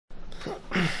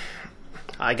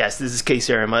Hi guys, this is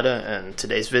Casey Aramada, and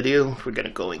today's video we're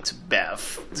gonna go into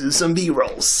Bath, do some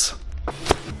B-rolls.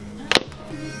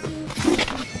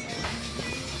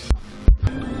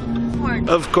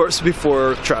 Of course,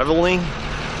 before traveling,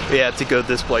 we had to go to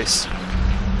this place.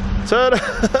 Ta-da!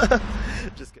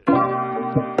 Just kidding.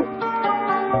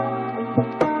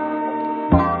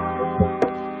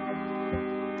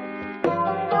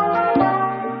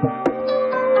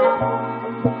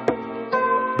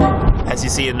 As you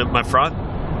see in my front,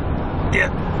 yeah.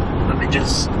 Let me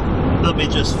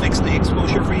just fix the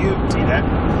exposure for you. See that?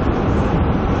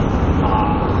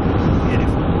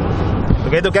 Beautiful.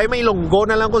 Okay, to kayo may lunggo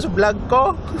na lang ko sa vlog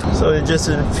ko. So in just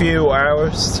a few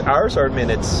hours or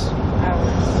minutes?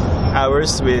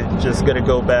 Hours. We're just gonna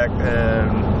go back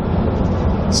and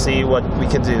see what we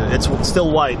can do. It's still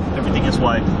white. Everything is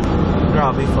white.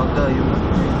 Grabe, fuck tayo.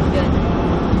 Good.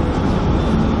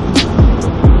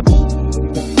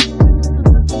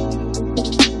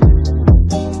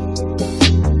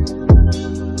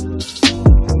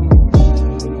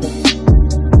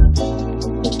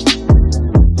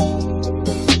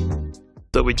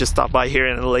 So we just stopped by here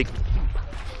in the lake,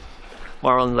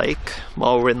 Morin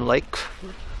Lake,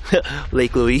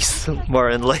 Lake Louise,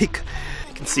 Morin Lake.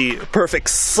 You can see perfect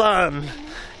sun.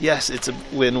 Yes, it's a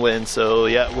win-win. So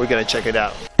yeah, we're gonna check it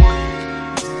out.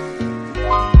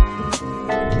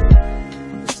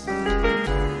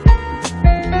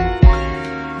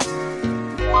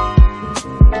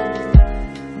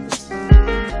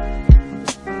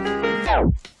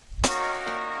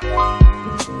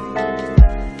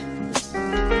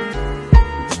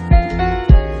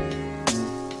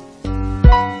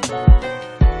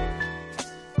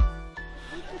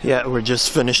 Yeah, we're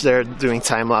just finished there doing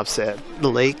time-lapse at the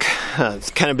lake. It's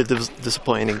kind of a bit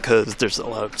disappointing because there's a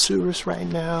lot of tourists right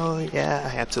now. Yeah, I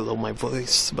have to lower my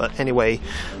voice. But anyway,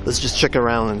 let's just check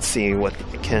around and see what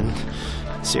we can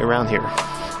see around here.